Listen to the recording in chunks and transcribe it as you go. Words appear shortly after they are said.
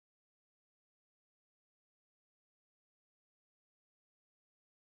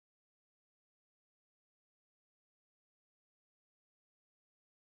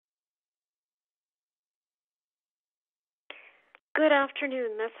Good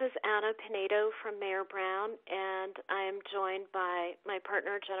afternoon. This is Anna Pinedo from Mayor Brown, and I am joined by my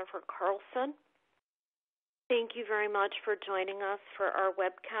partner, Jennifer Carlson. Thank you very much for joining us for our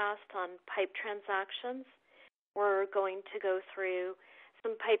webcast on pipe transactions. We're going to go through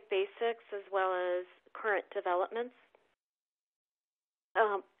some pipe basics as well as current developments.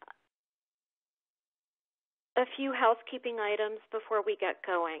 A few housekeeping items before we get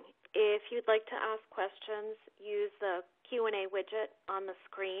going. If you'd like to ask questions, use the Q&A widget on the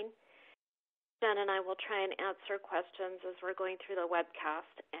screen. Jen and I will try and answer questions as we're going through the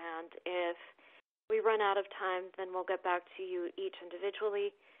webcast, and if we run out of time, then we'll get back to you each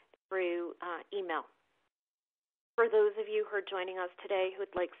individually through email. For those of you who are joining us today who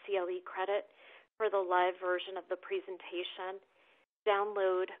would like CLE credit for the live version of the presentation,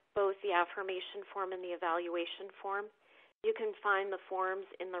 download both the affirmation form and the evaluation form. You can find the forms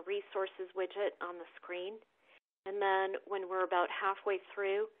in the resources widget on the screen. And then when we're about halfway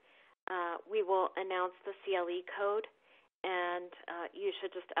through, we will announce the CLE code, and you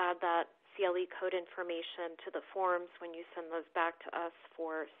should just add that CLE code information to the forms when you send those back to us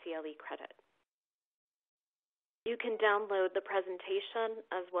for CLE credit. You can download the presentation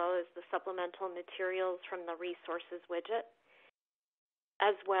as well as the supplemental materials from the resources widget.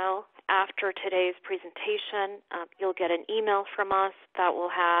 As well, after today's presentation, you'll get an email from us that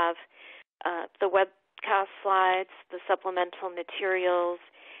will have the webcast slides, the supplemental materials,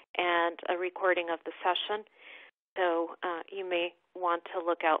 and a recording of the session. So you may want to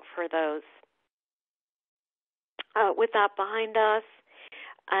look out for those. With that behind us,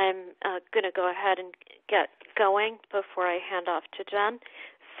 I'm going to go ahead and get going before I hand off to Jen.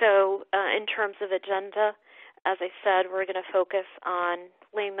 So in terms of agenda, as I said, we're going to focus on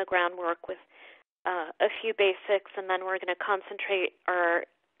laying the groundwork with a few basics, and then we're going to concentrate our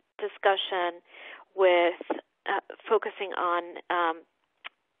discussion with focusing on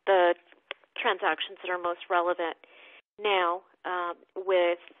the transactions that are most relevant now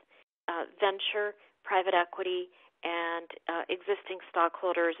with venture, private equity, and existing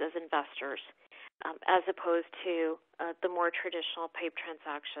stockholders as investors, as opposed to the more traditional pipe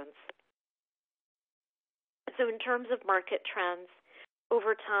transactions. So in terms of market trends,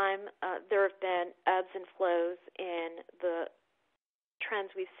 over time, there have been ebbs and flows in the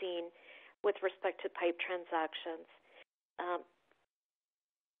trends we've seen with respect to pipe transactions.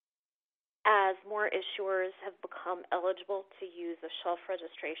 As more issuers have become eligible to use a shelf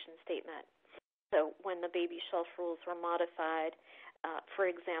registration statement. So when the baby shelf rules were modified,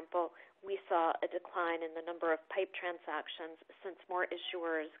 for example, we saw a decline in the number of pipe transactions since more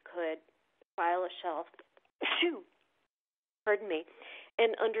issuers could file a shelf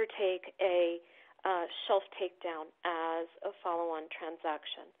and undertake a shelf takedown as a follow-on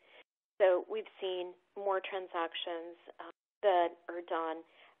transaction. So we've seen more transactions that are done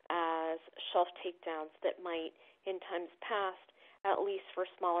as shelf takedowns that might, in times past, at least for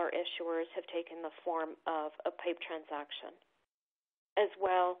smaller issuers, have taken the form of a pipe transaction. As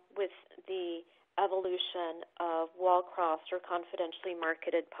well, with the evolution of wall-crossed or confidentially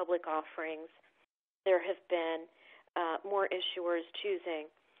marketed public offerings, there have been more issuers choosing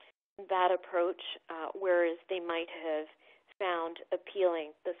that approach, whereas they might have found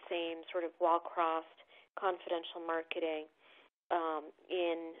appealing the same sort of wall-crossed confidential marketing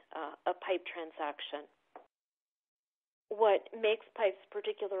in a pipe transaction. What makes pipes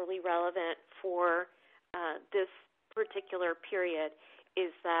particularly relevant for this particular period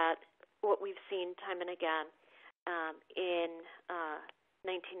is that what we've seen time and again in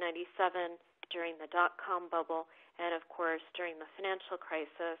 1997 during the dot-com bubble and, of course, during the financial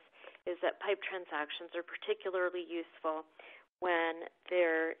crisis is that pipe transactions are particularly useful when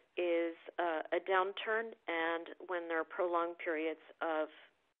there is a downturn and when there are prolonged periods of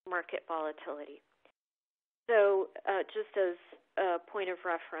market volatility. So just as a point of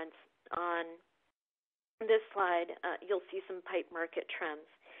reference, on this slide, you'll see some pipe market trends.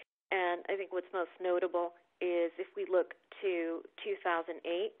 And I think what's most notable is if we look to 2008,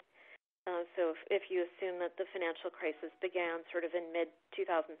 so if you assume that the financial crisis began sort of in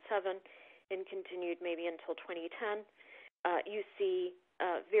mid-2007 and continued maybe until 2010, you see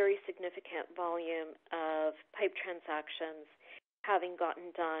a very significant volume of pipe transactions having gotten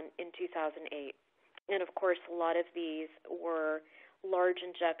done in 2008. And, of course, a lot of these were large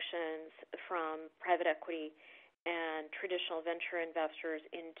injections from private equity and traditional venture investors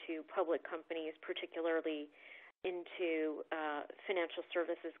into public companies, particularly into financial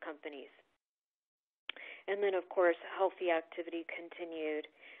services companies. And then, of course, healthy activity continued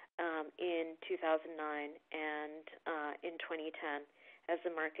in 2009 and in 2010 as the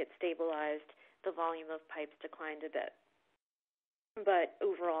market stabilized, the volume of pipes declined a bit. But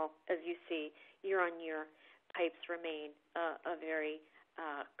overall, as you see, year on year, pipes remain a very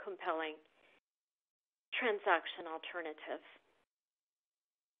compelling transaction alternative.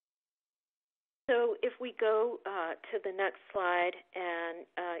 So if we go to the next slide and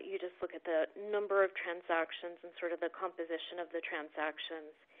you just look at the number of transactions and sort of the composition of the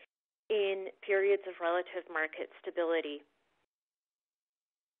transactions in periods of relative market stability,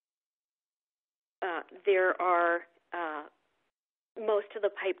 there are most of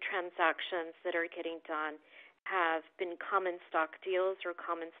the pipe transactions that are getting done have been common stock deals or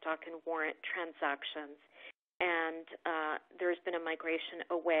common stock and warrant transactions. And there's been a migration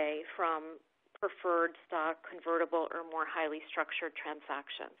away from preferred stock, convertible, or more highly structured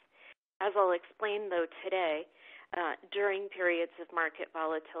transactions. As I'll explain, though, today, during periods of market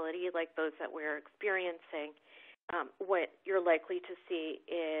volatility like those that we're experiencing, what you're likely to see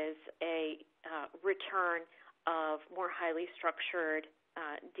is a return of more highly structured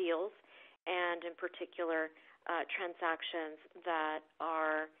deals, and in particular, transactions that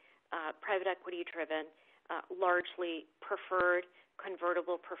are private equity driven, largely preferred,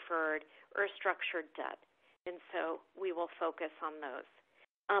 convertible preferred, or structured debt. And so we will focus on those.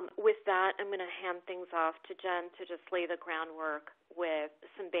 With that, I'm going to hand things off to Jen to just lay the groundwork with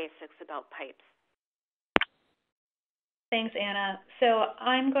some basics about pipes. Thanks, Anna. So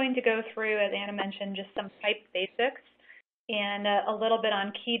I'm going to go through, as Anna mentioned, just some pipe basics and a little bit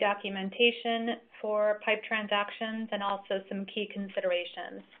on key documentation for pipe transactions and also some key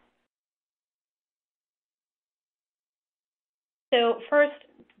considerations. So first,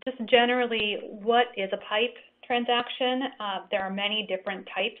 just generally, what is a pipe transaction? There are many different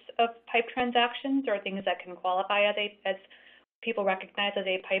types of pipe transactions or things that can qualify as people recognize as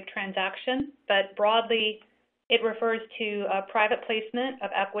a pipe transaction, but broadly, it refers to a private placement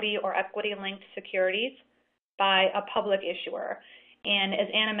of equity or equity-linked securities by a public issuer. And as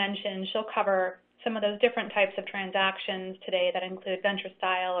Anna mentioned, she'll cover some of those different types of transactions today that include venture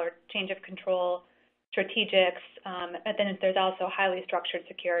style or change of control, strategics, and then there's also highly structured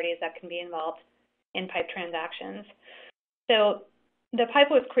securities that can be involved in pipe transactions. So the pipe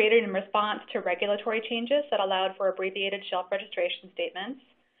was created in response to regulatory changes that allowed for abbreviated shelf registration statements.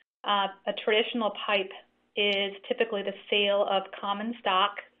 A traditional pipe is typically the sale of common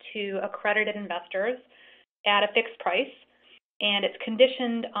stock to accredited investors at a fixed price, and it's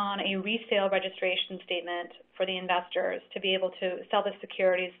conditioned on a resale registration statement for the investors to be able to sell the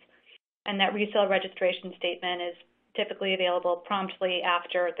securities, and that resale registration statement is typically available promptly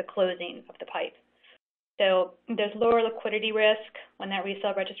after the closing of the pipe. So there's lower liquidity risk when that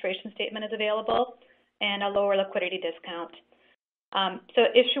resale registration statement is available and a lower liquidity discount. So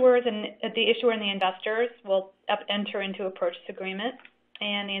issuers and the issuer and the investors will enter into a purchase agreement,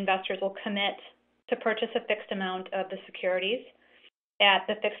 and the investors will commit to purchase a fixed amount of the securities at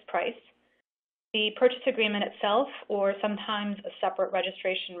the fixed price. The purchase agreement itself, or sometimes a separate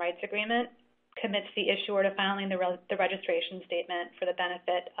registration rights agreement, commits the issuer to filing the registration statement for the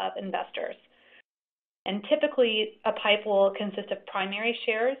benefit of investors. And typically, a pipe will consist of primary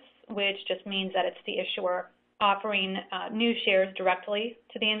shares, which just means that it's the issuer offering new shares directly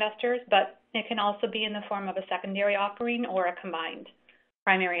to the investors, but it can also be in the form of a secondary offering or a combined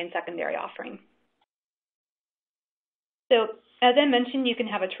primary and secondary offering. So as I mentioned, you can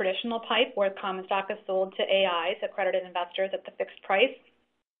have a traditional pipe where common stock is sold to AIs, accredited investors, at the fixed price.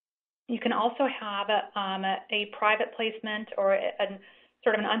 You can also have a private placement or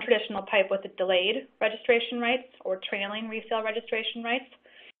sort of an untraditional pipe with a delayed registration rights or trailing resale registration rights.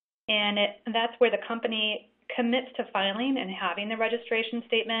 And that's where the company commits to filing and having the registration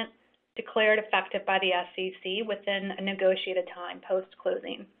statement declared effective by the SEC within a negotiated time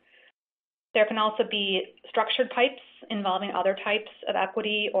post-closing. There can also be structured pipes involving other types of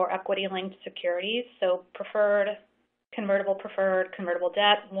equity or equity-linked securities, so preferred, convertible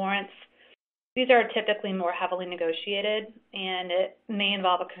debt, warrants. These are typically more heavily negotiated, and it may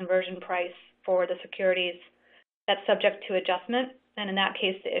involve a conversion price for the securities that's subject to adjustment, and in that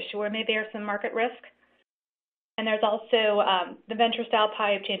case, the issuer may bear some market risk. And there's also the venture style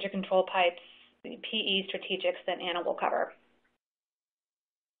pipe, change of control pipes, PE strategics that Anna will cover.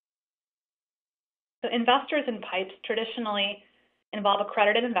 So investors in pipes traditionally involve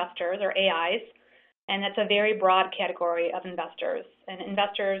accredited investors, or AIs, and that's a very broad category of investors. And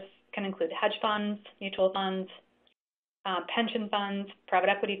investors can include hedge funds, mutual funds, pension funds, private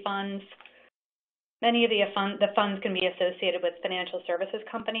equity funds. Many of the funds can be associated with financial services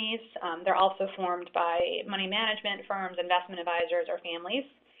companies. They're also formed by money management firms, investment advisors, or families.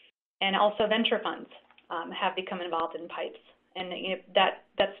 And also venture funds have become involved in pipes. And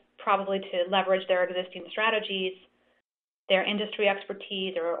that's probably to leverage their existing strategies. their industry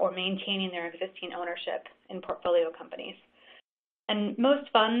expertise or maintaining their existing ownership in portfolio companies. And most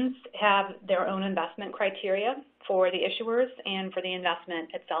funds have their own investment criteria for the issuers and for the investment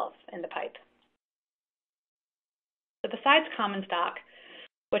itself in the PIPE. So besides common stock,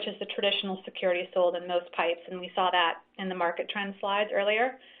 which is the traditional security sold in most PIPEs, and we saw that in the market trend slides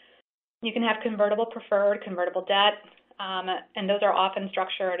earlier, you can have convertible preferred, convertible debt, and those are often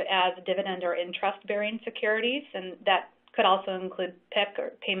structured as dividend or interest-bearing securities, and that could also include PIK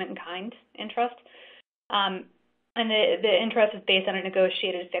or payment in kind interest. And the interest is based on a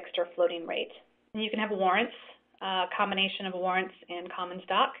negotiated fixed or floating rate. And you can have warrants, a combination of warrants and common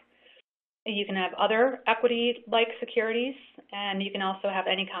stock. You can have other equity-like securities, and you can also have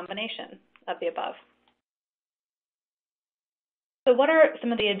any combination of the above. So what are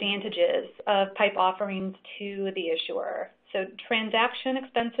some of the advantages of PIPE offerings to the issuer? So transaction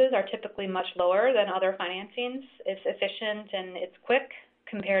expenses are typically much lower than other financings. It's efficient and it's quick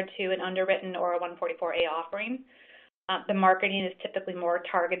compared to an underwritten or a 144A offering. The marketing is typically more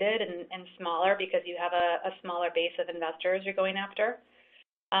targeted and smaller because you have a smaller base of investors you're going after.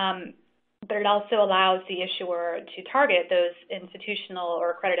 But it also allows the issuer to target those institutional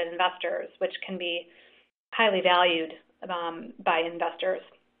or accredited investors, which can be highly valued by investors.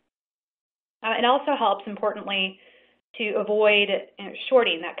 It also helps, importantly, to avoid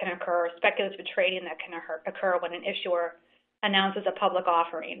shorting that can occur, speculative trading that can occur when an issuer announces a public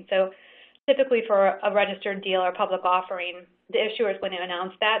offering. So typically for a registered deal or public offering, the issuer is going to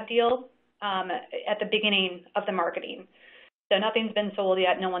announce that deal at the beginning of the marketing. So nothing's been sold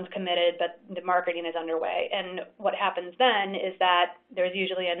yet, no one's committed, but the marketing is underway. And what happens then is that there's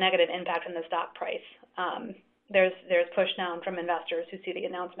usually a negative impact on the stock price. There's push down from investors who see the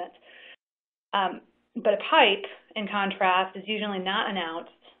announcement. But a PIPE, in contrast, is usually not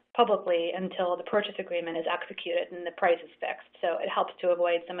announced publicly until the purchase agreement is executed and the price is fixed. So it helps to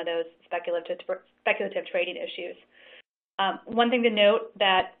avoid some of those speculative trading issues. One thing to note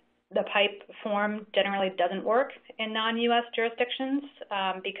that the PIPE form generally doesn't work in non-U.S. jurisdictions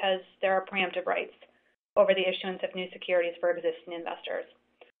because there are preemptive rights over the issuance of new securities for existing investors.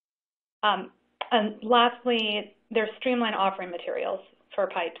 And lastly, there's streamlined offering materials for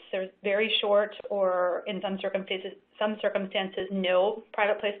PIPEs. There's very short or, in some circumstances, no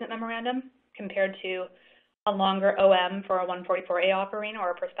private placement memorandum compared to a longer OM for a 144A offering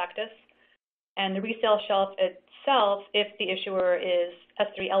or a prospectus. And the resale shelf itself, if the issuer is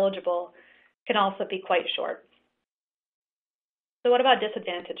S3 eligible, can also be quite short. So what about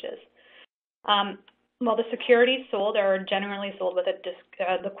disadvantages? Well, the securities sold are generally sold with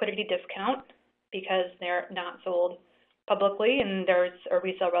a liquidity discount because they're not sold publicly, and there's a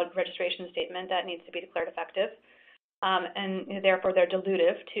resale registration statement that needs to be declared effective, and therefore they're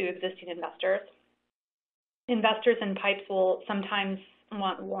dilutive to existing investors. Investors in PIPEs will sometimes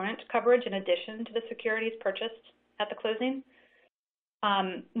want warrant coverage in addition to the securities purchased at the closing.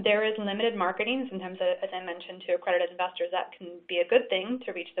 There is limited marketing, sometimes, as I mentioned, to accredited investors. That can be a good thing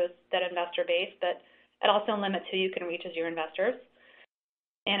to reach that investor base, but it also limits who you can reach as your investors.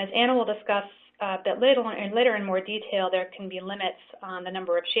 And as Anna will discuss a bit later in more detail, there can be limits on the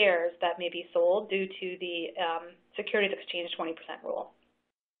number of shares that may be sold due to the Securities Exchange 20% rule.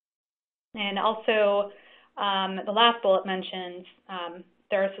 And also, the last bullet mentions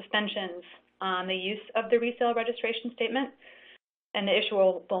there are suspensions on the use of the resale registration statement, and the issuer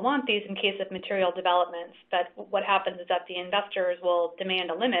will want these in case of material developments. But what happens is that the investors will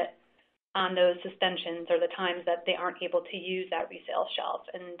demand a limit on those suspensions or the times that they aren't able to use that resale shelf,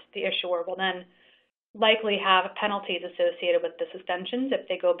 and the issuer will then likely have penalties associated with the suspensions if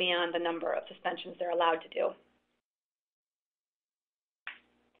they go beyond the number of suspensions they're allowed to do.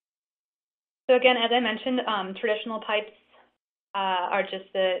 So again, as I mentioned, traditional PIPEs are just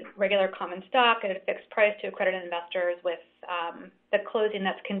the regular common stock at a fixed price to accredited investors with the closing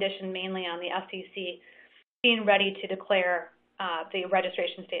that's conditioned mainly on the SEC being ready to declare the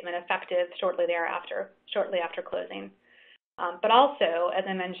registration statement effective shortly after closing. But also, as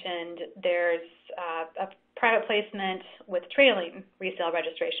I mentioned, there's a private placement with trailing resale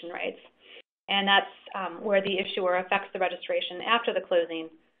registration rights, and that's where the issuer affects the registration after the closing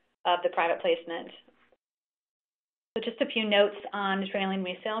of the private placement. So just a few notes on trailing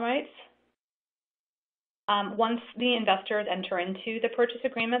resale rights. Once the investors enter into the purchase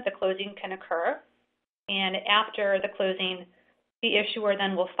agreement, the closing can occur, and after the closing, the issuer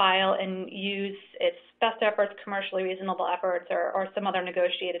then will file and use its best efforts, commercially reasonable efforts, or some other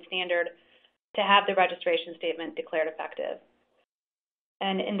negotiated standard to have the registration statement declared effective.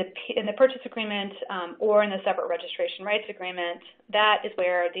 And in the purchase agreement or in the separate registration rights agreement, that is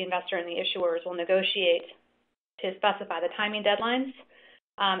where the investor and the issuers will negotiate to specify the timing deadlines,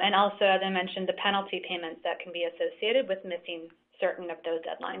 and also, as I mentioned, the penalty payments that can be associated with missing certain of those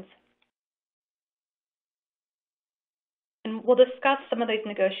deadlines. And we'll discuss some of these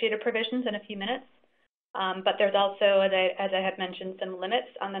negotiated provisions in a few minutes, but there's also, as I had mentioned, some limits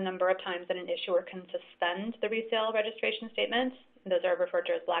on the number of times that an issuer can suspend the resale registration statement. Those are referred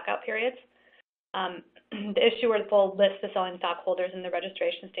to as blackout periods. The issuer will list the selling stockholders in the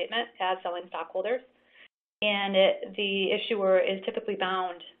registration statement as selling stockholders, and the issuer is typically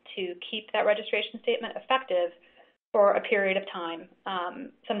bound to keep that registration statement effective for a period of time.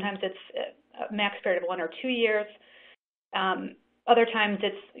 Sometimes it's a max period of 1 or 2 years. Other times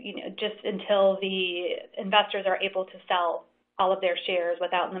it's just until the investors are able to sell all of their shares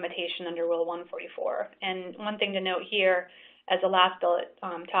without limitation under Rule 144. And one thing to note here, as the last bullet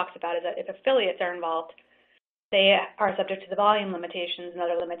talks about, is that if affiliates are involved, they are subject to the volume limitations and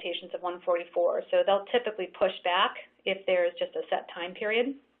other limitations of 144. So they'll typically push back if there's just a set time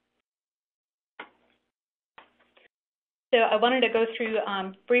period. So I wanted to go through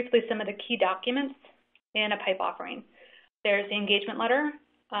briefly some of the key documents in a PIPE offering. There's the engagement letter,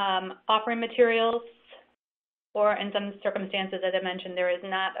 offering materials, or in some circumstances, as I mentioned, there is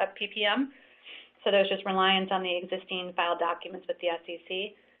not a PPM. So there's just reliance on the existing filed documents with the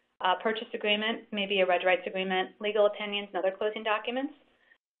SEC. Purchase agreement, maybe a reg rights agreement, legal opinions, and other closing documents,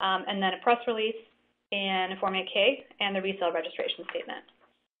 and then a press release and a Form 8K, and the resale registration statement.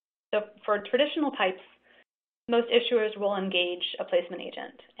 So for traditional PIPEs, most issuers will engage a placement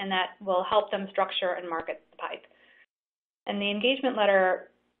agent, and that will help them structure and market the PIPE. And the engagement letter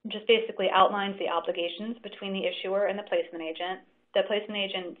just basically outlines the obligations between the issuer and the placement agent. The placement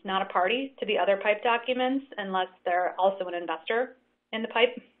agent is not a party to the other PIPE documents unless they're also an investor in the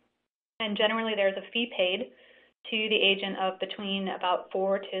PIPE. And generally, there's a fee paid to the agent of between about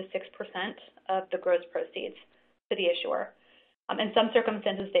 4 to 6% of the gross proceeds to the issuer. In some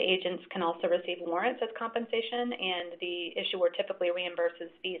circumstances, the agents can also receive warrants as compensation, and the issuer typically reimburses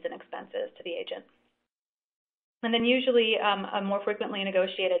fees and expenses to the agent. And then usually a more frequently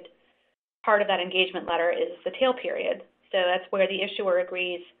negotiated part of that engagement letter is the tail period. So that's where the issuer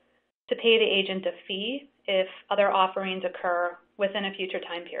agrees to pay the agent a fee if other offerings occur within a future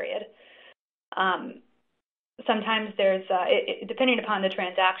time period. Sometimes there's, depending upon the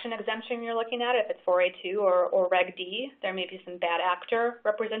transaction exemption you're looking at, if it's 4A2 or Reg D, there may be some bad actor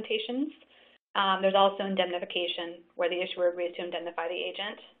representations. There's also indemnification, where the issuer agrees to indemnify the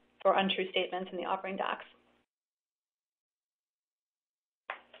agent for untrue statements in the offering docs.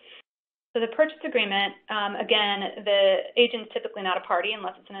 So the purchase agreement, again, the agent's typically not a party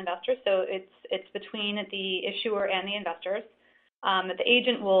unless it's an investor, so it's between the issuer and the investors. The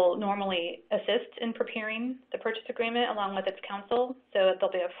agent will normally assist in preparing the purchase agreement along with its counsel, so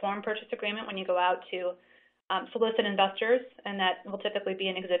there'll be a form purchase agreement when you go out to solicit investors, and that will typically be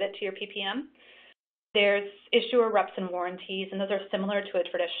an exhibit to your PPM. There's issuer reps and warranties, and those are similar to a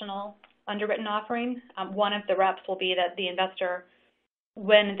traditional underwritten offering. One of the reps will be that the investor,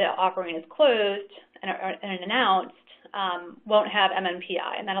 when the offering is closed and announced, won't have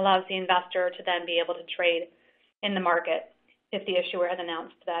MNPI, and that allows the investor to then be able to trade in the market if the issuer has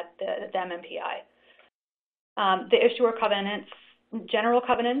announced that the MNPI. The issuer covenants, general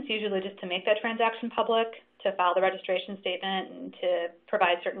covenants, usually just to make that transaction public, to file the registration statement, and to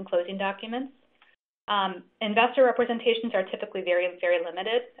provide certain closing documents. Investor representations are typically very, very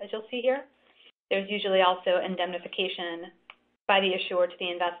limited, as you'll see here. There's usually also indemnification by the issuer to the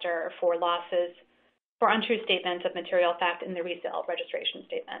investor for losses for untrue statements of material fact in the resale registration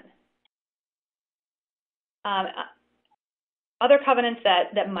statement. Other covenants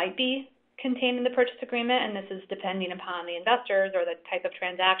that might be contained in the purchase agreement, and this is depending upon the investors or the type of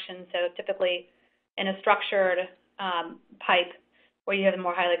transaction. So typically in a structured PIPE where you have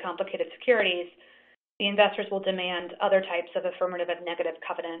more highly complicated securities, the investors will demand other types of affirmative and negative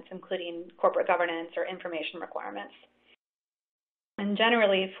covenants, including corporate governance or information requirements. And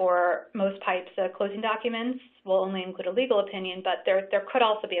generally, for most PIPEs, the closing documents will only include a legal opinion, but there could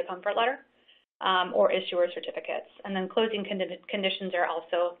also be a comfort letter or issuer certificates. And then closing conditions are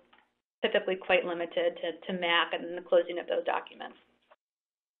also typically quite limited to MAC and the closing of those documents.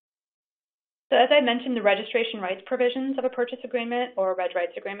 So as I mentioned, the registration rights provisions of a purchase agreement or a reg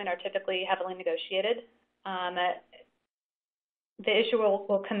rights agreement are typically heavily negotiated. The issuer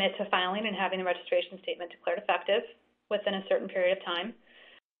will commit to filing and having the registration statement declared effective within a certain period of time.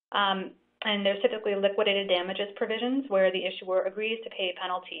 And there's typically liquidated damages provisions where the issuer agrees to pay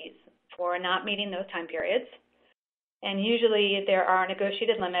penalties for not meeting those time periods. And usually there are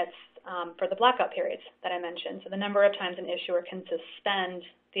negotiated limits for the blackout periods that I mentioned. So the number of times an issuer can suspend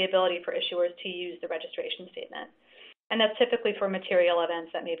the ability for issuers to use the registration statement. And that's typically for material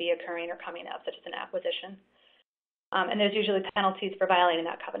events that may be occurring or coming up, such as an acquisition. And there's usually penalties for violating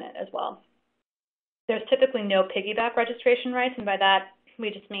that covenant as well. There's typically no piggyback registration rights, and by that,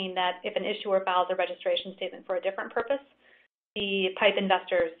 we just mean that if an issuer files a registration statement for a different purpose, the PIPE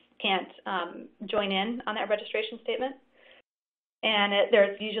investors can't join in on that registration statement. And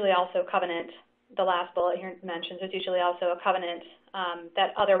there's usually also a covenant, the last bullet here mentions, there's usually also a covenant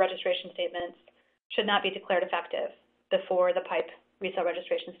that other registration statements should not be declared effective before the PIPE resale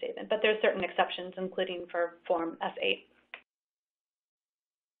registration statement, but there's certain exceptions, including for Form S8.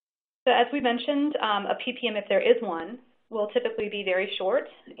 So as we mentioned, a PPM, if there is one, will typically be very short,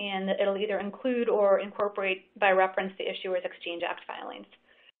 and it'll either include or incorporate by reference the issuer's Exchange Act filings.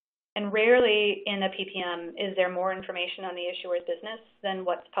 And rarely in a PPM is there more information on the issuer's business than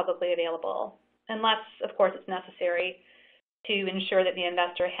what's publicly available, unless, of course, it's necessary to ensure that the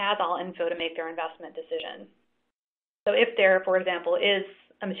investor has all info to make their investment decision. So if there, for example, is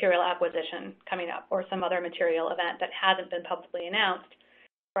a material acquisition coming up or some other material event that hasn't been publicly announced,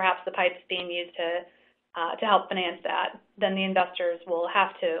 perhaps the PIPE's being used to help finance that, then the investors will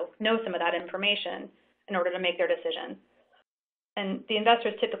have to know some of that information in order to make their decision. And the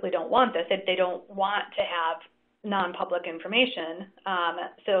investors typically don't want this. They don't want to have non-public information,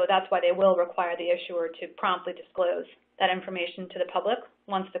 so that's why they will require the issuer to promptly disclose that information to the public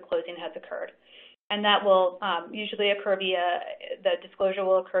once the closing has occurred. And that will usually occur the disclosure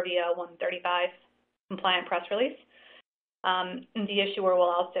will occur via 135 compliant press release. And the issuer will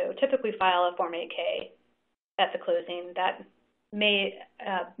also typically file a Form 8K at the closing that may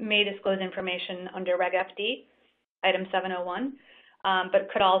disclose information under Reg FD, Item 701, but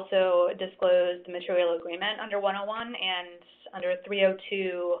could also disclose the material agreement under 101 and under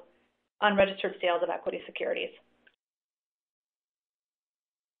 302 unregistered sales of equity securities.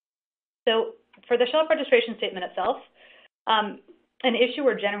 So for the shelf registration statement itself, an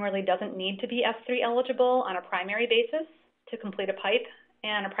issuer generally doesn't need to be S3 eligible on a primary basis to complete a PIPE.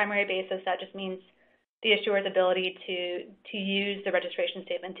 And on a primary basis, that just means the issuer's ability to use the registration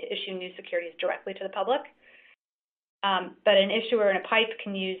statement to issue new securities directly to the public. But an issuer in a PIPE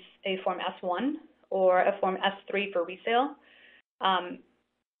can use a Form S1 or a Form S3 for resale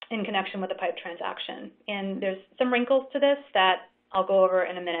in connection with a PIPE transaction. And there's some wrinkles to this that I'll go over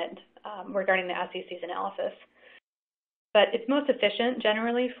in a minute regarding the SEC's analysis. But it's most efficient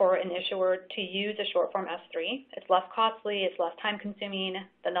generally for an issuer to use a short form S3. It's less costly, it's less time consuming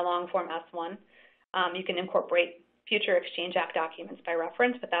than the long form S1. You can incorporate future Exchange Act documents by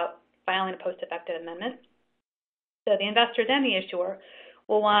reference without filing a post-effective amendment. So the investors and the issuer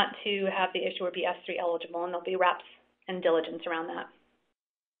will want to have the issuer be S3 eligible, and there'll be reps and diligence around that.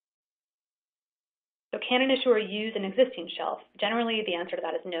 So can an issuer use an existing shelf? Generally, the answer to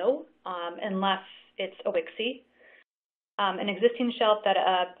that is no, unless it's a WIXI. An existing shelf that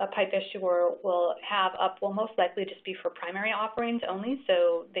a PIPE issuer will have up will most likely just be for primary offerings only,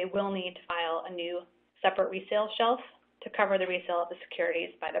 so they will need to file a new separate resale shelf to cover the resale of the securities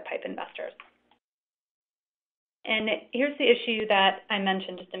by the PIPE investors. And here's the issue that I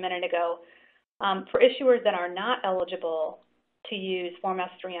mentioned just a minute ago. For issuers that are not eligible to use Form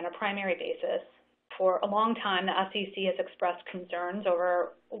S3 on a primary basis, for a long time, the SEC has expressed concerns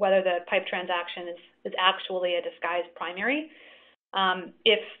over whether the PIPE transaction is actually a disguised primary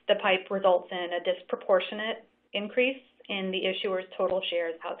if the PIPE results in a disproportionate increase in the issuer's total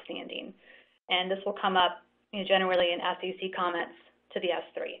shares outstanding. And this will come up generally in SEC comments to the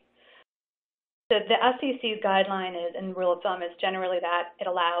S3. So the SEC's guideline is, and rule of thumb is generally that it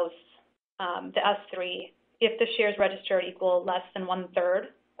allows the S3 if the shares registered equal less than 1/3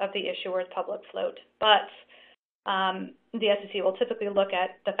 of the issuer's public float. But the SEC will typically look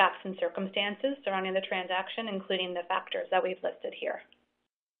at the facts and circumstances surrounding the transaction, including the factors that we've listed here.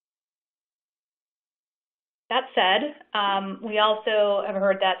 That said, we also have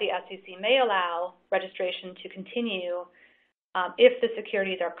heard that the SEC may allow registration to continue if the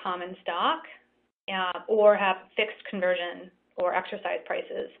securities are common stock or have fixed conversion or exercise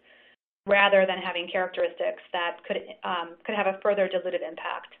prices, rather than having characteristics that could have a further dilutive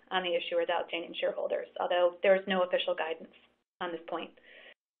impact on the issuer's outstanding shareholders, although there is no official guidance on this point.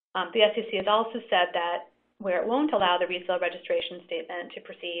 The SEC has also said that where it won't allow the resale registration statement to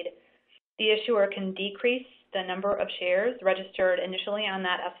proceed, the issuer can decrease the number of shares registered initially on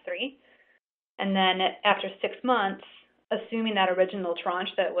that S3, and then after 6 months, assuming that original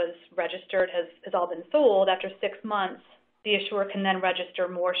tranche that was registered has all been sold, after 6 months, the issuer can then register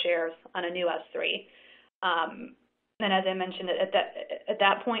more shares on a new S3. And as I mentioned, at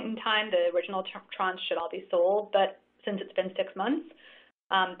that point in time, the original tranche should all be sold, but since it's been 6 months,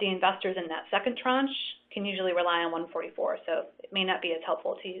 the investors in that second tranche can usually rely on 144, so it may not be as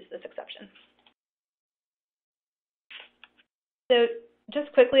helpful to use this exception. So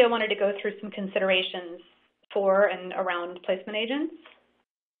just quickly, I wanted to go through some considerations for and around placement agents.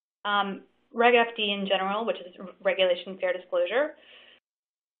 Reg FD in general, which is Regulation Fair Disclosure,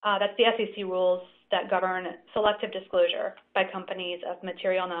 that's the SEC rules that govern selective disclosure by companies of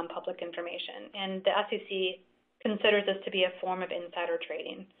material non-public information. And the SEC considers this to be a form of insider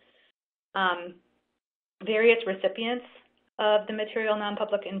trading. Various recipients of the material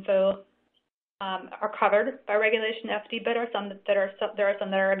non-public info are covered by Regulation FD, but there are some that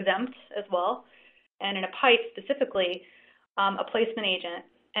are exempt as well. And in a PIPE specifically, a placement agent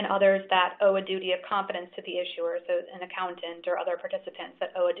and others that owe a duty of confidence to the issuer, so an accountant or other participants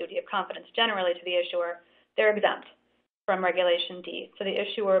that owe a duty of confidence generally to the issuer, they're exempt from Regulation D. So the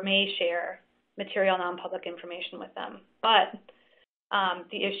issuer may share material non-public information with them, but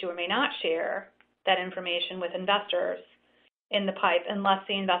the issuer may not share that information with investors in the PIPE unless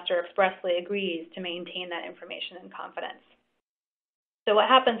the investor expressly agrees to maintain that information in confidence. So what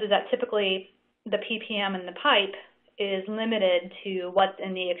happens is that typically the PPM in the PIPE is limited to what's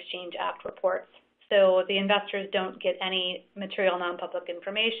in the Exchange Act reports. So the investors don't get any material non-public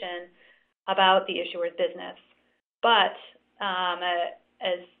information about the issuer's business. But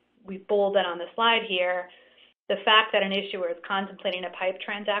as we bolded on the slide here, the fact that an issuer is contemplating a PIPE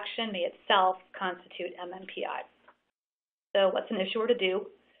transaction may itself constitute MNPI. So what's an issuer to do?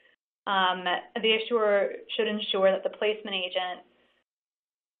 The issuer should ensure that the placement agent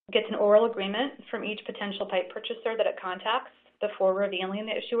gets an oral agreement from each potential PIPE purchaser that it contacts before revealing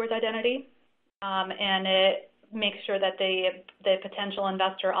the issuer's identity, and it makes sure that the potential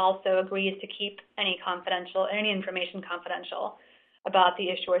investor also agrees to keep any information confidential about the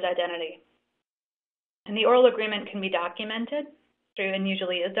issuer's identity. And the oral agreement can be documented through, and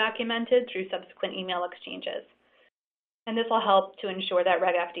usually is documented through subsequent email exchanges. And this will help to ensure that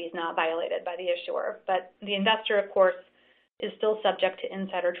Reg FD is not violated by the issuer. But the investor, of course, is still subject to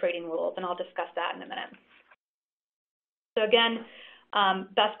insider trading rules, and I'll discuss that in a minute. So again,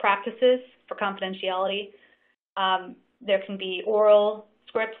 best practices for confidentiality. There can be oral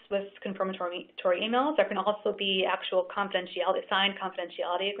scripts with confirmatory emails. There can also be actual signed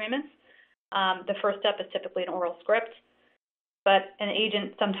confidentiality agreements. The first step is typically an oral script, but an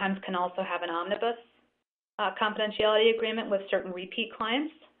agent sometimes can also have an omnibus confidentiality agreement with certain repeat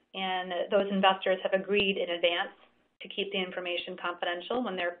clients, and those investors have agreed in advance to keep the information confidential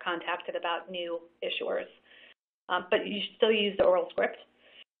when they're contacted about new issuers. But you should still use the oral script.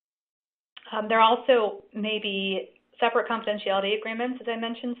 There also may be separate confidentiality agreements, as I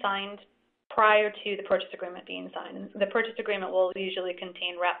mentioned, signed prior to the purchase agreement being signed. The purchase agreement will usually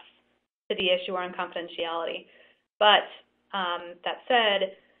contain reps to the issuer on confidentiality. But that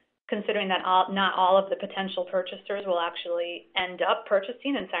said, considering that not all of the potential purchasers will actually end up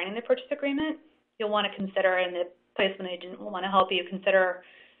purchasing and signing the purchase agreement, you'll want to consider, and the placement agent will want to help you consider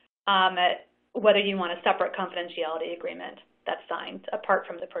whether you want a separate confidentiality agreement that's signed apart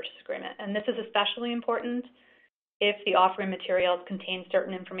from the purchase agreement. And this is especially important if the offering materials contain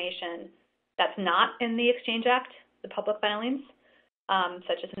certain information that's not in the Exchange Act, the public filings,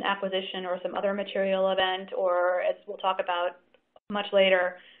 such as an acquisition or some other material event, or as we'll talk about much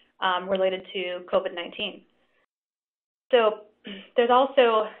later, related to COVID-19. So there's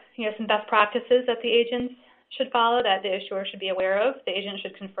also some best practices that the agents should follow that the issuer should be aware of. The agent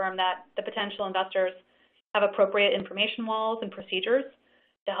should confirm that the potential investors have appropriate information walls and procedures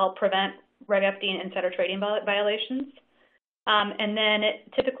to help prevent Reg FD and insider trading violations. And then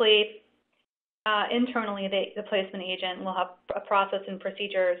typically, internally, the placement agent will have a process and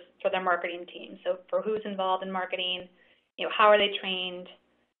procedures for their marketing team. So for who's involved in marketing, how are they trained,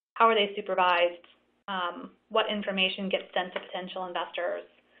 how are they supervised, what information gets sent to potential investors.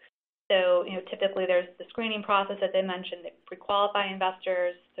 So, typically there's the screening process that they mentioned that pre-qualify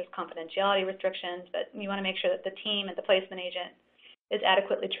investors, there's confidentiality restrictions, but you want to make sure that the team and the placement agent is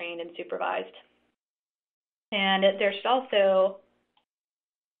adequately trained and supervised. And there should also,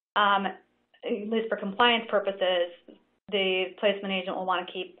 at least for compliance purposes, the placement agent will want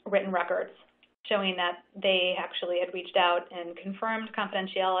to keep written records showing that they actually had reached out and confirmed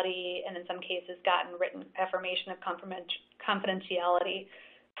confidentiality, and in some cases gotten written affirmation of confidentiality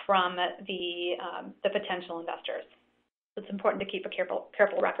from the potential investors. So it's important to keep a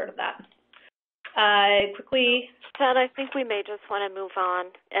careful record of that. Quickly, Ted, I think we may just want to move on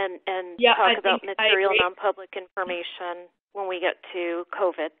and talk about material non-public information when we get to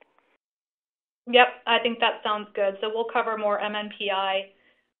COVID. Yep, I think that sounds good. So we'll cover more MNPI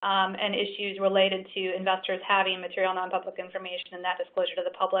and issues related to investors having material non-public information and that disclosure to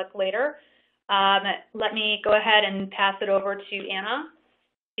the public later. Let me go ahead and pass it over to Anna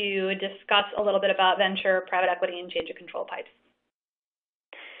to discuss a little bit about venture, private equity, and change of control pipes.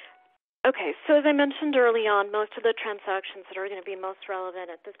 Okay, so as I mentioned early on, most of the transactions that are going to be most relevant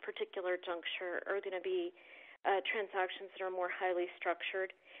at this particular juncture are going to be transactions that are more highly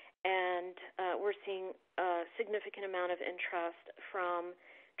structured, and we're seeing a significant amount of interest from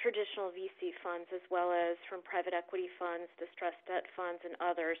traditional VC funds as well as from private equity funds, distressed debt funds, and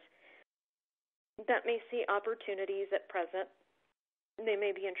others that may see opportunities at present. They may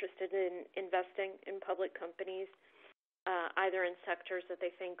be interested in investing in public companies, either in sectors that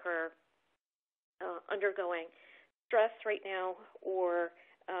they think are undergoing stress right now, or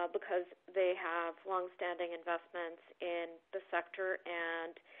because they have long-standing investments in the sector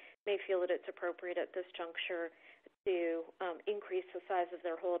and may feel that it's appropriate at this juncture to increase the size of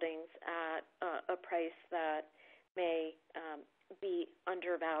their holdings at a price that may be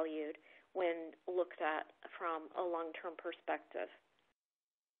undervalued when looked at from a long-term perspective.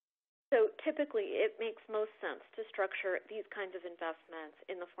 So typically, it makes most sense to structure these kinds of investments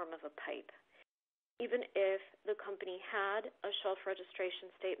in the form of a PIPE. Even if the company had a shelf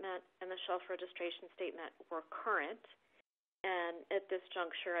registration statement and the shelf registration statement were current, and at this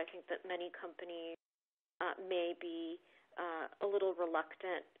juncture, I think that many companies may be a little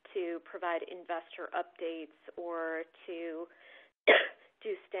reluctant to provide investor updates or to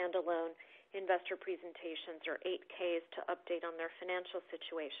do standalone investor presentations or 8Ks to update on their financial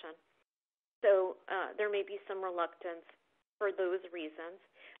situation. So there may be some reluctance for those reasons,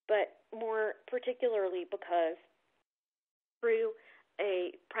 but more particularly because through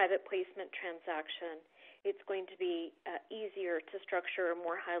a private placement transaction, it's going to be easier to structure a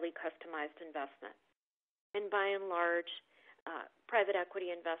more highly customized investment. And by and large, private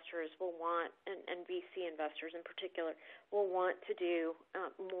equity investors will want, and VC investors in particular, will want to do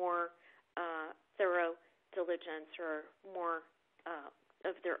more thorough diligence or more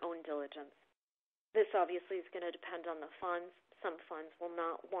of their own diligence. This obviously is going to depend on the funds. Some funds will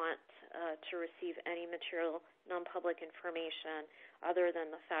not want to receive any material non-public information other than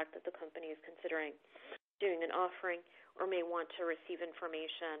the fact that the company is considering doing an offering, or may want to receive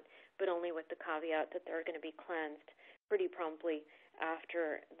information, but only with the caveat that they're going to be cleansed pretty promptly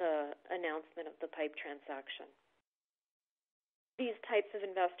after the announcement of the PIPE transaction. These types of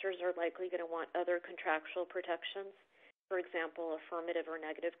investors are likely going to want other contractual protections, for example, affirmative or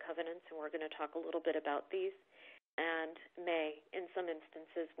negative covenants, and we're going to talk a little bit about these, and may, in some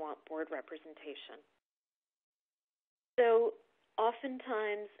instances, want board representation. So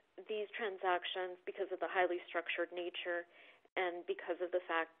oftentimes, these transactions, because of the highly structured nature and because of the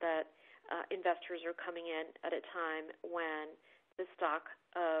fact that investors are coming in at a time when the stock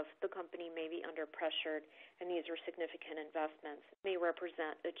of the company may be under pressured and these are significant investments, may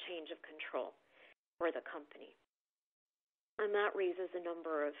represent a change of control for the company. And that raises a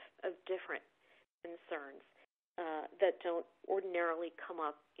number of different concerns that don't ordinarily come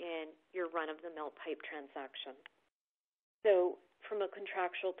up in your run-of-the-mill PIPE transaction. So from a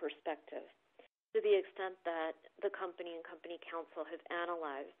contractual perspective, to the extent that the company and company counsel have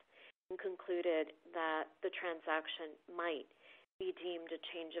analyzed and concluded that the transaction might be deemed a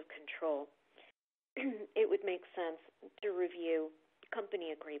change of control, it would make sense to review company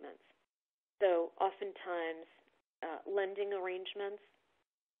agreements. So oftentimes, lending arrangements,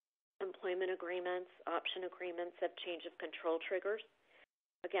 employment agreements, option agreements have change of control triggers.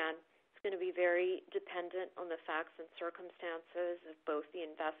 Again, it's going to be very dependent on the facts and circumstances of both the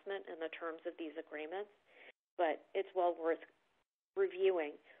investment and the terms of these agreements, but it's well worth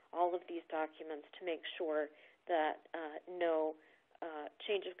reviewing all of these documents to make sure that no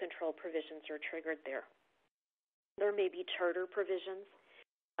change of control provisions are triggered there. There may be charter provisions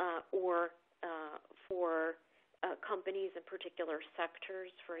or for companies in particular sectors,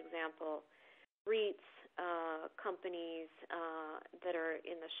 for example, REITs, companies that are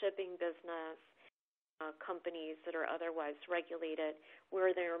in the shipping business, companies that are otherwise regulated,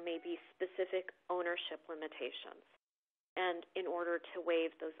 where there may be specific ownership limitations. And in order to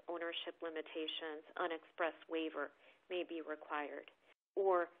waive those ownership limitations, unexpressed waiver may be required.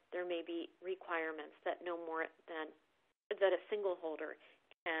 Or there may be requirements that that a single holder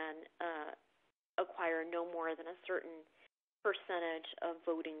can acquire no more than a certain percentage of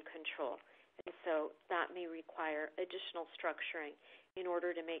voting control. And so that may require additional structuring in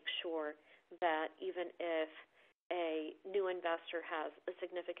order to make sure that even if a new investor has a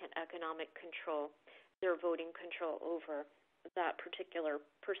significant economic control, their voting control over that particular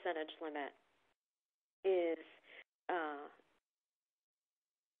percentage limit is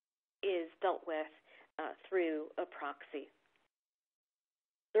dealt with through a proxy.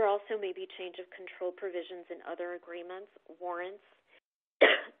 There also may be change of control provisions in other agreements, warrants.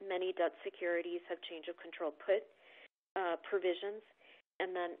 Many debt securities have change of control put provisions,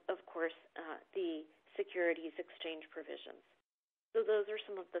 and then, of course, the securities exchange provisions. So those are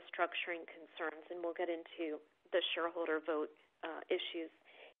some of the structuring concerns, and we'll get into the shareholder vote issues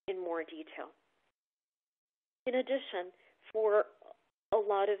in more detail. In addition, for a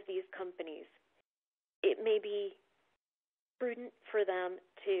lot of these companies, it may be prudent for them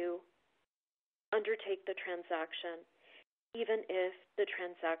to undertake the transaction even if the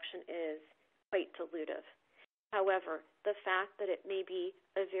transaction is quite dilutive. However, the fact that it may be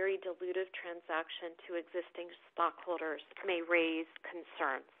a very dilutive transaction to existing stockholders may raise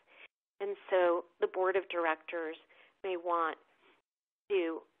concerns. And so the board of directors may want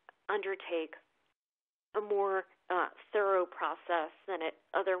to undertake a more thorough process than it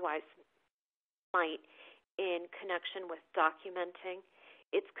otherwise might in connection with documenting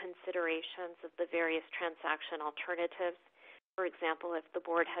its considerations of the various transaction alternatives. For example, if the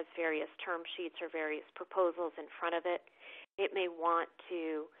board has various term sheets or various proposals in front of it, it may want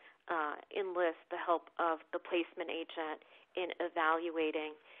to enlist the help of the placement agent in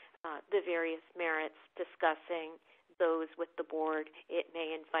evaluating the various merits, discussing those with the board. It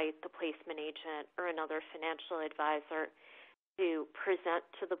may invite the placement agent or another financial advisor to present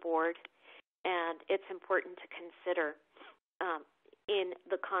to the board. And it's important to consider in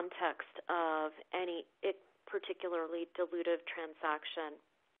the context of any particularly dilutive transaction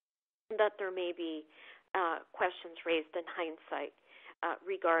that there may be questions raised in hindsight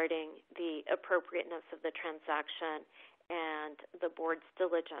regarding the appropriateness of the transaction and the board's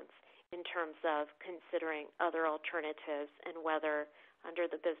diligence in terms of considering other alternatives and whether, under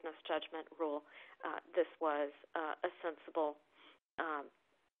the business judgment rule, this was a sensible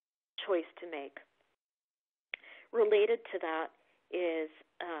choice to make. Related to that is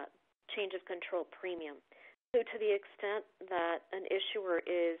change of control premium. So to the extent that an issuer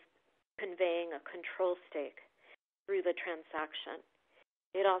is conveying a control stake through the transaction,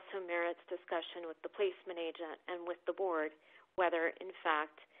 it also merits discussion with the placement agent and with the board whether, in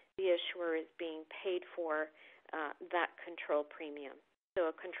fact, the issuer is being paid for that control premium. So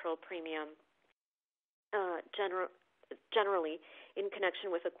a control premium generally in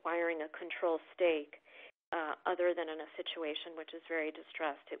connection with acquiring a control stake, other than in a situation which is very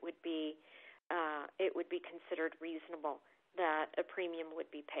distressed, it would be considered reasonable that a premium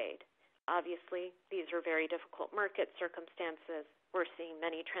would be paid. Obviously, these are very difficult market circumstances. We're seeing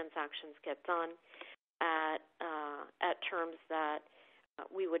many transactions get done at terms that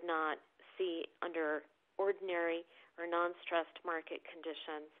we would not see under ordinary or non-stressed market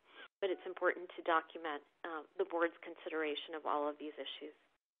conditions, but it's important to document the board's consideration of all of these issues.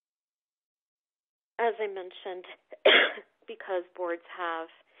 As I mentioned, because boards have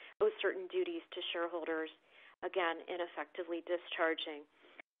certain duties to shareholders, again, in effectively discharging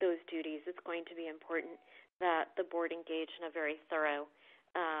those duties, it's going to be important that the board engage in a very thorough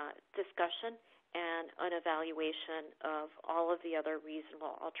discussion and an evaluation of all of the other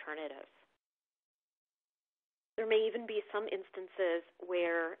reasonable alternatives. There may even be some instances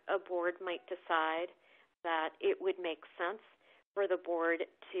where a board might decide that it would make sense for the board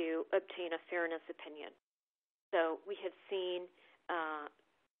to obtain a fairness opinion. So we have seen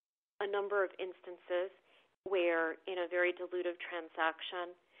a number of instances where in a very dilutive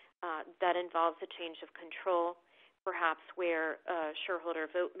transaction that involves a change of control, perhaps where a shareholder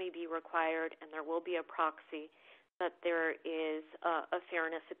vote may be required and there will be a proxy, that there is a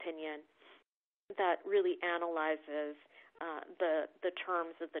fairness opinion that really analyzes the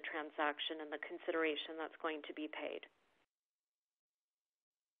terms of the transaction and the consideration that's going to be paid.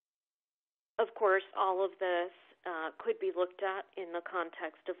 Of course, all of this could be looked at in the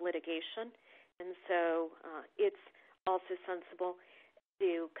context of litigation, and so it's also sensible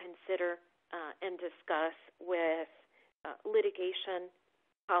to consider and discuss with litigation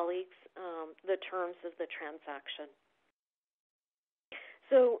colleagues the terms of the transaction.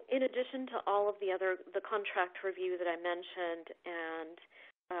 So in addition to all of the contract review that I mentioned and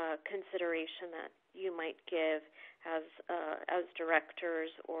consideration that you might give as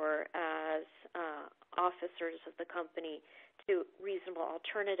directors or as officers of the company to reasonable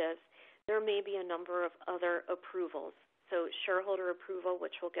alternatives, there may be a number of other approvals. So shareholder approval,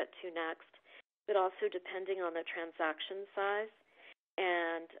 which we'll get to next, but also depending on the transaction size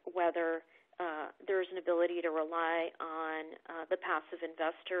and whether there's an ability to rely on the passive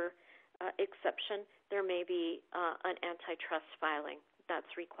investor exception, there may be an antitrust filing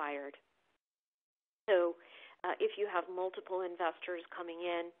that's required. So if you have multiple investors coming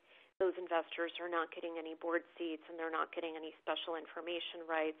in, those investors are not getting any board seats and they're not getting any special information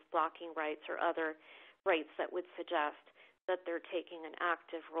rights, blocking rights, or other rights that would suggest that they're taking an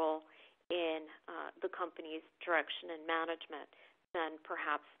active role in the company's direction and management, then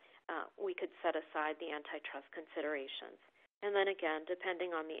perhaps we could set aside the antitrust considerations. And then again,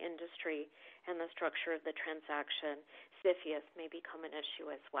 depending on the industry and the structure of the transaction, CFIUS may become an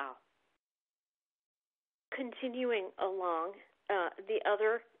issue as well. Continuing along, the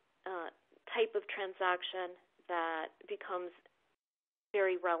other type of transaction that becomes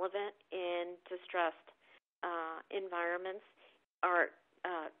very relevant in distressed environments are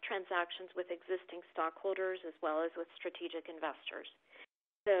transactions with existing stockholders as well as with strategic investors.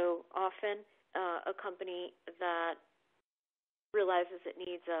 So often a company that realizes it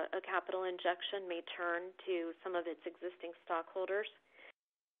needs a capital injection may turn to some of its existing stockholders,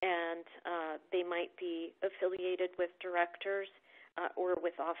 and they might be affiliated with directors or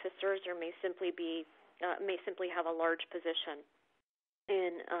with officers, or may simply have a large position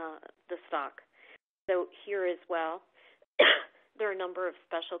in the stock. So here as well, there are a number of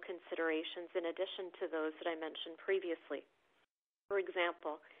special considerations in addition to those that I mentioned previously. For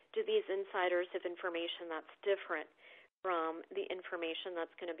example, do these insiders have information that's different from the information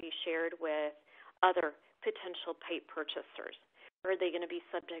that's going to be shared with other potential PIPE purchasers? Or are they going to be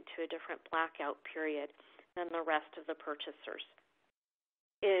subject to a different blackout period than the rest of the purchasers?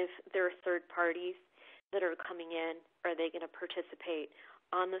 If there are third parties that are coming in, are they going to participate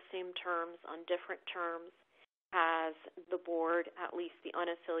on the same terms, on different terms? Has the board, at least the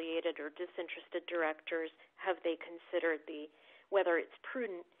unaffiliated or disinterested directors, have they considered whether it's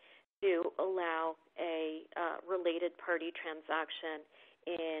prudent to allow a related party transaction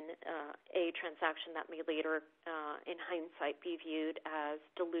in a transaction that may later, in hindsight, be viewed as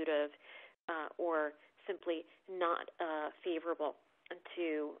dilutive or simply not favorable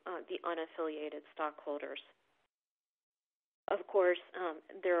to the unaffiliated stockholders. Of course,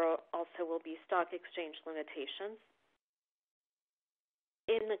 there also will be stock exchange limitations.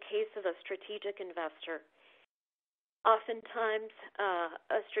 In the case of a strategic investor, oftentimes,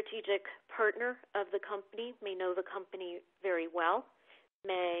 a strategic partner of the company may know the company very well,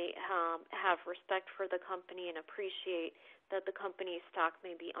 may have respect for the company and appreciate that the company's stock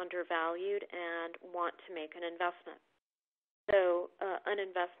may be undervalued and want to make an investment. So an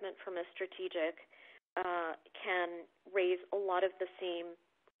investment from a strategic can raise a lot of the same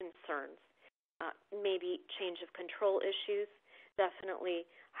concerns, maybe change of control issues, definitely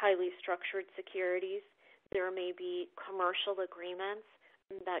highly structured securities. There may be commercial agreements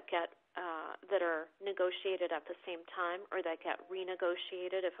that are negotiated at the same time or that get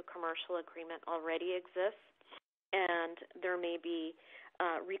renegotiated if a commercial agreement already exists, and there may be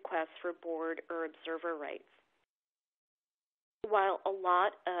requests for board or observer rights. While a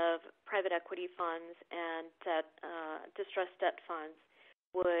lot of private equity funds and distressed debt funds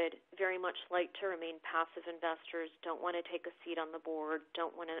would very much like to remain passive investors, don't want to take a seat on the board,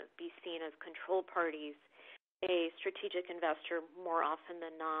 don't want to be seen as control parties, a strategic investor more often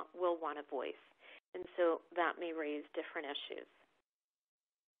than not will want a voice, and so that may raise different issues.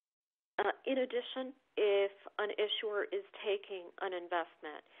 In addition, if an issuer is taking an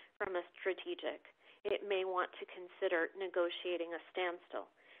investment from a strategic, it may want to consider negotiating a standstill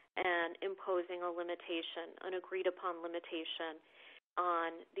and imposing a limitation, an agreed-upon limitation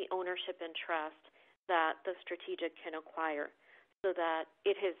on the ownership interest that the strategic can acquire, so that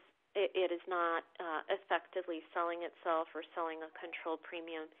it is not effectively selling itself or selling a controlled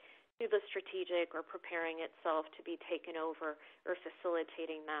premium to the strategic or preparing itself to be taken over or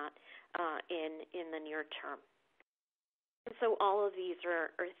facilitating that in the near term. And so all of these are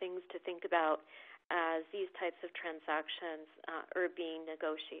things to think about as these types of transactions are being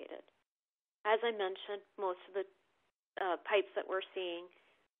negotiated. As I mentioned, most of the PIPEs that we're seeing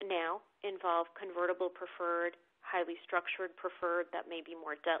now involve convertible preferred, highly structured preferred that may be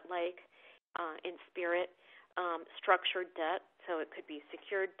more debt-like in spirit, structured debt, so it could be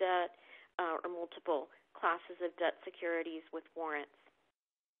secured debt or multiple classes of debt securities with warrants.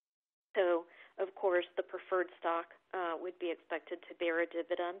 So, of course, the preferred stock would be expected to bear a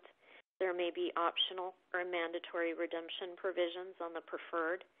dividend. There may be optional or mandatory redemption provisions on the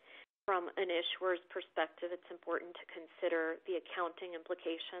preferred. From an issuer's perspective, it's important to consider the accounting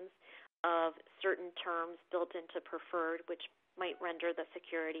implications of certain terms built into preferred, which might render the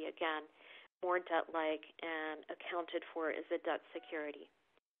security, again, more debt-like and accounted for as a debt security.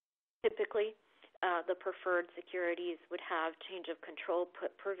 Typically, the preferred securities would have change of control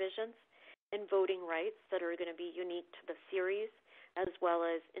put provisions and voting rights that are going to be unique to the series, as well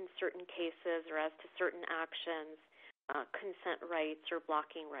as in certain cases or as to certain actions, consent rights or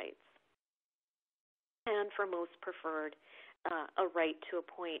blocking rights. and for most preferred, a right to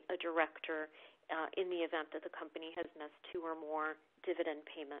appoint a director in the event that the company has missed 2 or more dividend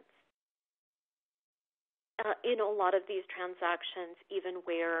payments. In a lot of these transactions, even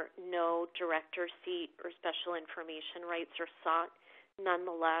where no director seat or special information rights are sought,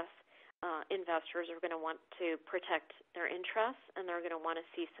 nonetheless, investors are going to want to protect their interests, and they're going to want to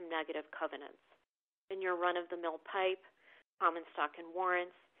see some negative covenants. In your run-of-the-mill pipe, common stock and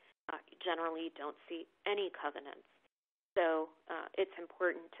warrants, you generally don't see any covenants. So it's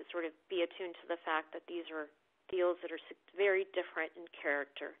important to sort of be attuned to the fact that these are deals that are very different in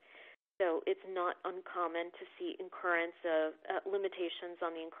character. So it's not uncommon to see incurrence of limitations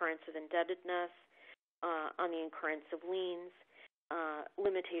on the incurrence of indebtedness, on the incurrence of liens,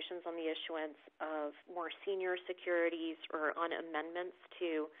 limitations on the issuance of more senior securities or on amendments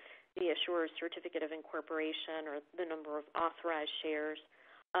to the issuer's certificate of incorporation or the number of authorized shares,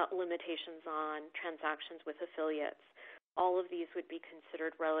 limitations on transactions with affiliates. All of these would be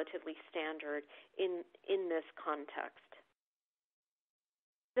considered relatively standard in this context.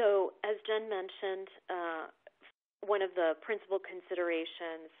 So, as Jen mentioned, one of the principal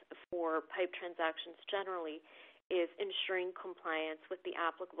considerations for PIPE transactions generally is ensuring compliance with the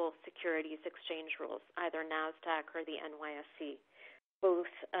applicable securities exchange rules, either NASDAQ or the NYSE.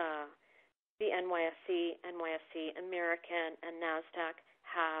 Both the NYSE American, and NASDAQ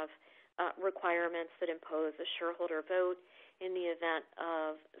have requirements that impose a shareholder vote in the event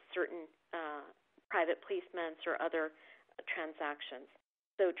of certain private placements or other transactions.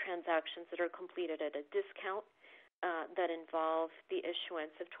 So transactions that are completed at a discount that involve the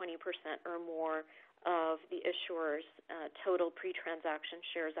issuance of 20% or more of the issuer's total pre-transaction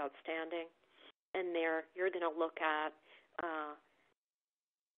shares outstanding. And there you're going to look at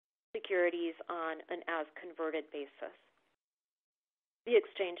securities on an as-converted basis. The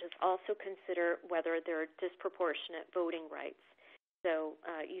exchanges also consider whether there are disproportionate voting rights. So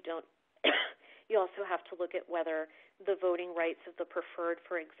you also have to look at whether the voting rights of the preferred,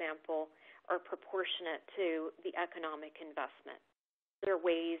 for example, are proportionate to the economic investment. There are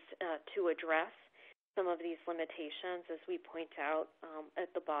ways to address some of these limitations, as we point out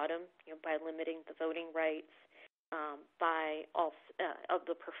at the bottom, by limiting the voting rights of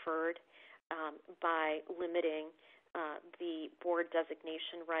the preferred, by limiting the board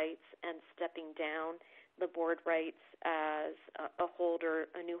designation rights and stepping down the board rights as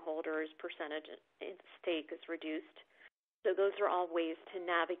a new holder's percentage in stake is reduced. So those are all ways to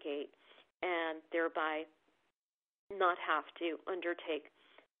navigate and thereby not have to undertake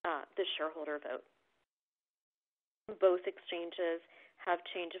the shareholder vote. Both exchanges have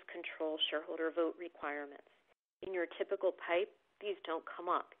change of control shareholder vote requirements. In your typical PIPE, these don't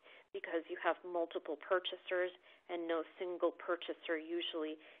come up because you have multiple purchasers and no single purchaser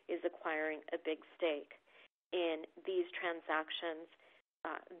usually is acquiring a big stake. In these transactions,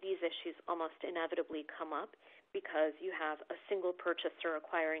 these issues almost inevitably come up because you have a single purchaser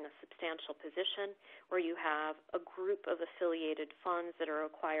acquiring a substantial position, or you have a group of affiliated funds that are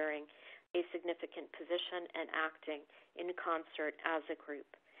acquiring a significant position and acting in concert as a group.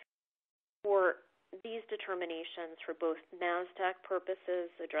 For these determinations, for both NASDAQ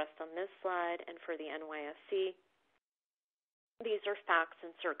purposes addressed on this slide and for the NYSE, these are facts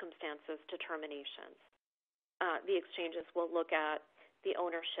and circumstances determinations. The exchanges will look at the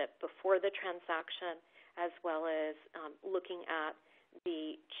ownership before the transaction as well as looking at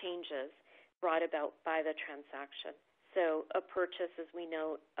the changes brought about by the transaction. So a purchase, as we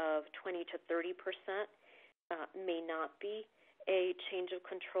note, of 20 to 30% may not be a change of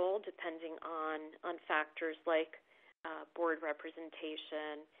control depending on factors like board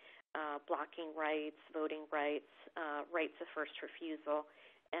representation, blocking rights, voting rights, rights of first refusal,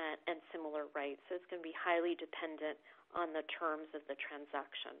 and similar rights. So it's going to be highly dependent on the terms of the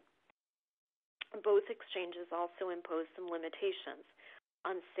transaction. Both exchanges also impose some limitations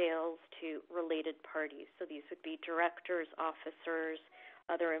on sales to related parties. So these would be directors, officers,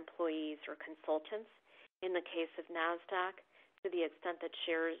 other employees, or consultants. In the case of NASDAQ, to the extent that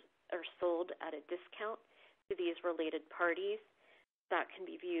shares are sold at a discount to these related parties, that can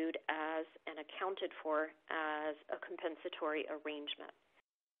be viewed as and accounted for as a compensatory arrangement.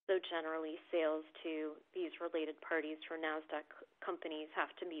 So generally, sales to these related parties for NASDAQ companies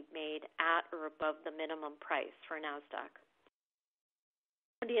have to be made at or above the minimum price for NASDAQ.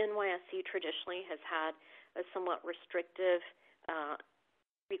 The NYSE traditionally has had a somewhat restrictive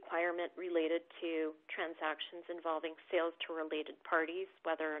requirement related to transactions involving sales to related parties,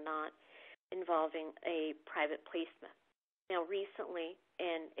 whether or not involving a private placement. Now, recently,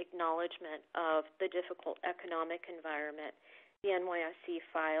 in acknowledgement of the difficult economic environment the NYSE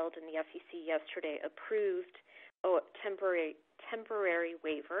filed and the SEC yesterday approved a temporary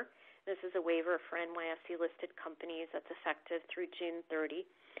waiver. This is a waiver for NYSE-listed companies that's effective through June 30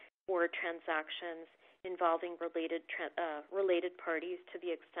 for transactions involving related parties to the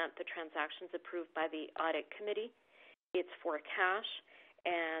extent the transaction's approved by the audit committee. It's for cash,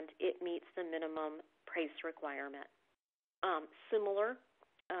 and it meets the minimum price requirement. Similar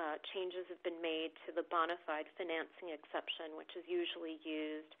changes have been made to the bona fide financing exception, which is usually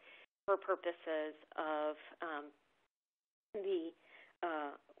used for purposes of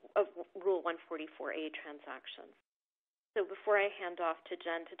Rule 144A transactions. So before I hand off to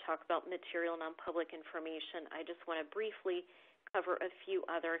Jen to talk about material non-public information, I just want to briefly cover a few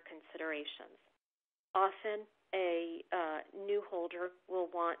other considerations. Often, a new holder will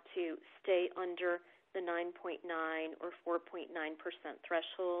want to stay under the 9.9 or 4.9%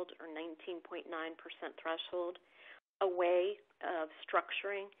 threshold or 19.9% threshold. A way of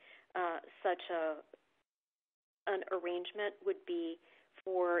structuring such an arrangement would be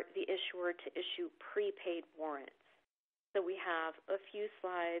for the issuer to issue prepaid warrants. So we have a few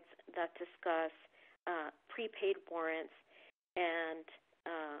slides that discuss prepaid warrants and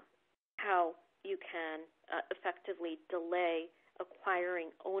how you can effectively delay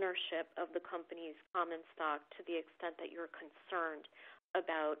acquiring ownership of the company's common stock to the extent that you're concerned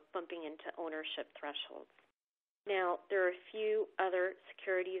about bumping into ownership thresholds. Now, there are a few other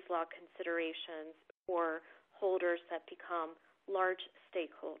securities law considerations for holders that become large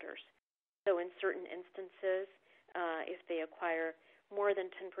stakeholders. So in certain instances, if they acquire more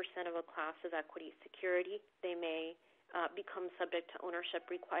than 10% of a class of equity security, they may become subject to ownership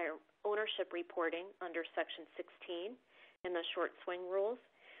reporting under Section 16 in the short swing rules,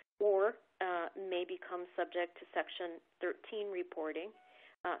 or may become subject to Section 13 reporting,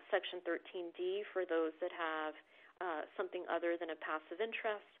 Section 13D for those that have something other than a passive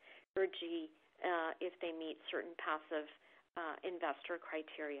interest, or G if they meet certain passive investor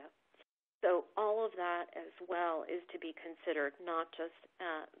criteria. So all of that as well is to be considered, not just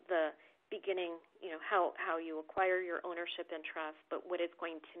the beginning, how you acquire your ownership interest, but what it's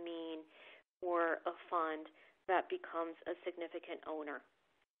going to mean for a fund that becomes a significant owner.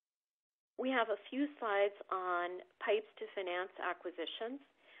 We have a few slides on pipes to finance acquisitions,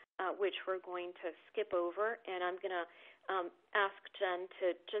 which we're going to skip over, and I'm going to ask Jen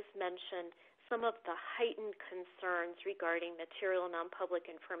to just mention some of the heightened concerns regarding material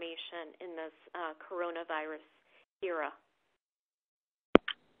non-public information in this coronavirus era.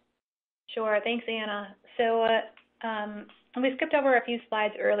 Sure. Thanks, Anna. So we skipped over a few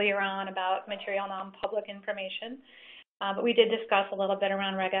slides earlier on about material non-public information, but we did discuss a little bit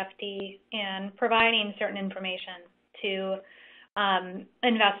around Reg FD and providing certain information to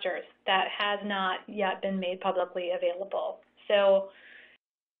investors that has not yet been made publicly available. So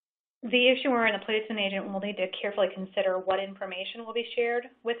the issuer and the placement agent will need to carefully consider what information will be shared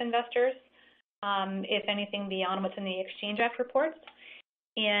with investors, if anything beyond what's in the Exchange Act reports.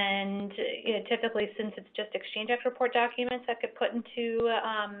 And typically, since it's just Exchange Act report documents that get put into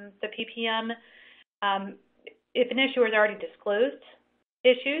the PPM, if an issuer has already disclosed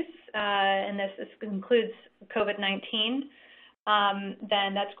issues, and this includes COVID-19,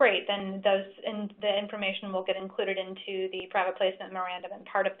 then that's great. Then the information will get included into the private placement memorandum and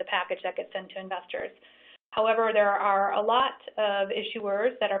part of the package that gets sent to investors. However, there are a lot of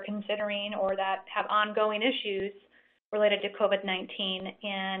issuers that are considering or that have ongoing issues related to COVID-19,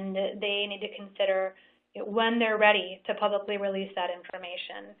 and they need to consider when they're ready to publicly release that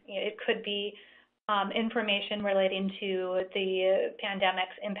information. It could be information relating to the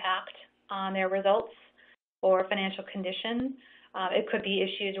pandemic's impact on their results or financial condition. It could be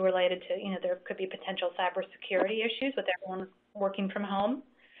issues related to, there could be potential cybersecurity issues with everyone working from home.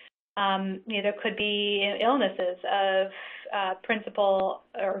 There could be illnesses of principal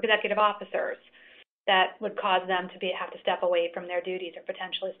or executive officers that would cause them to have to step away from their duties or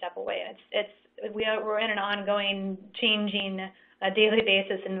potentially step away. We're in an ongoing, changing, daily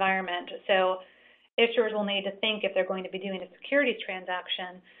basis environment. So issuers will need to think if they're going to be doing a securities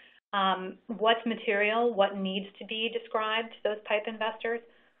transaction, what's material, what needs to be described to those PIPE investors,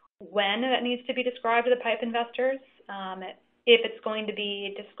 when that needs to be described to the PIPE investors, if it's going to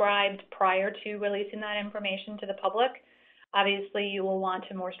be described prior to releasing that information to the public. Obviously, you will want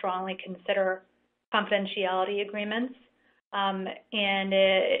to more strongly consider confidentiality agreements and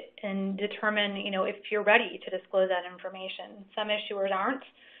determine, if you're ready to disclose that information. Some issuers aren't.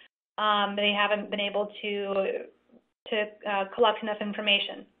 They haven't been able to collect enough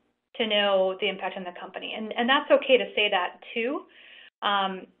information to know the impact on the company. And that's okay to say that too.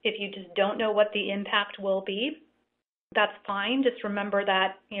 If you just don't know what the impact will be, that's fine. Just remember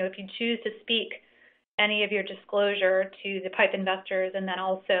that, if you choose to speak any of your disclosure to the PIPE investors and then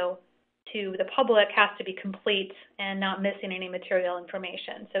also to the public has to be complete and not missing any material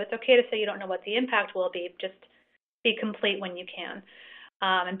information. So it's okay to say you don't know what the impact will be, just be complete when you can,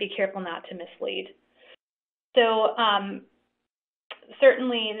 and be careful not to mislead. So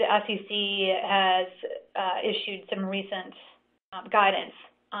certainly the SEC has issued some recent guidance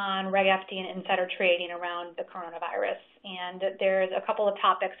on Reg FD and insider trading around the coronavirus. And there's a couple of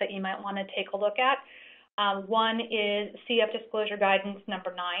topics that you might want to take a look at. One is CF Disclosure Guidance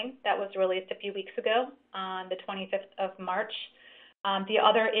number 9 that was released a few weeks ago on the 25th of March. The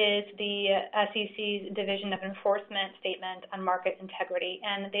other is the SEC's Division of Enforcement Statement on Market Integrity,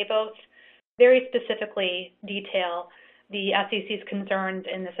 and they both very specifically detail the SEC's concerns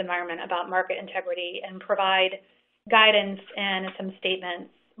in this environment about market integrity and provide guidance and some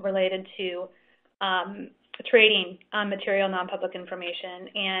statements related to trading on material non-public information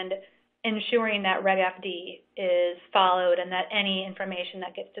and ensuring that Reg FD is followed and that any information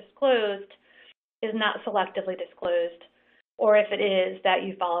that gets disclosed is not selectively disclosed, or if it is, that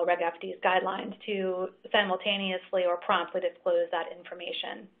you follow Reg FD's guidelines to simultaneously or promptly disclose that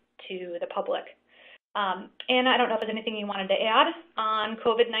information to the public. And I don't know if there's anything you wanted to add on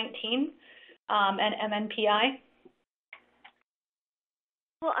COVID-19 and MNPI.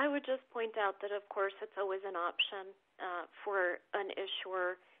 Well, I would just point out that, of course, it's always an option for an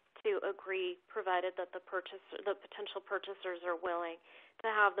issuer to agree, provided that the potential purchasers are willing to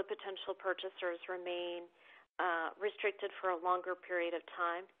have the potential purchasers remain restricted for a longer period of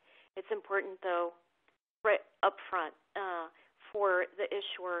time. It's important, though, right up front for the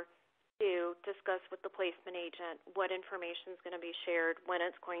issuer to discuss with the placement agent what information is going to be shared, when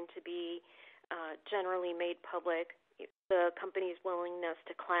it's going to be generally made public, the company's willingness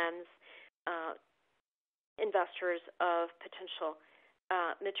to cleanse investors of potential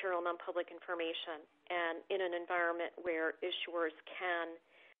material non-public information, and in an environment where issuers can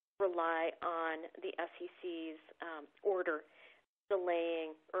rely on the SEC's order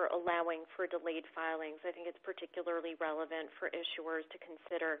delaying or allowing for delayed filings. I think it's particularly relevant for issuers to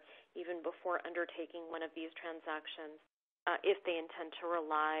consider even before undertaking one of these transactions if they intend to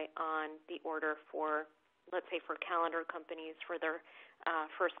rely on the order for, let's say, for calendar companies for their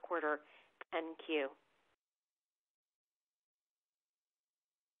first quarter 10Q.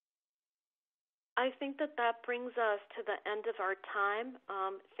 I think that brings us to the end of our time.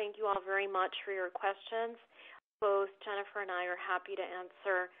 Thank you all very much for your questions. Both Jennifer and I are happy to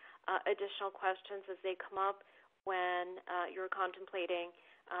answer additional questions as they come up when you're contemplating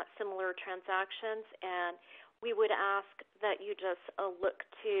similar transactions. And we would ask that you just look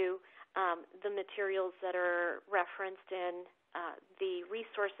to the materials that are referenced in the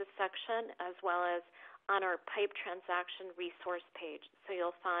resources section, as well as on our PIPE transaction resource page. So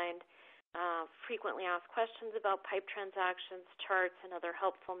you'll find frequently asked questions about PIPE transactions, charts, and other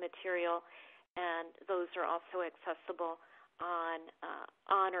helpful material, and those are also accessible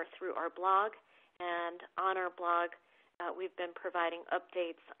on or through our blog. And on our blog, we've been providing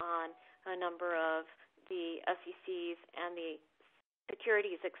updates on a number of the SEC's and the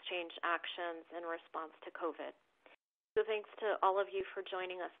Securities Exchange actions in response to COVID. So thanks to all of you for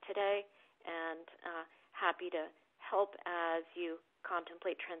joining us today, and happy to help as you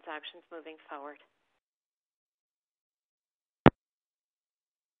contemplate transactions moving forward.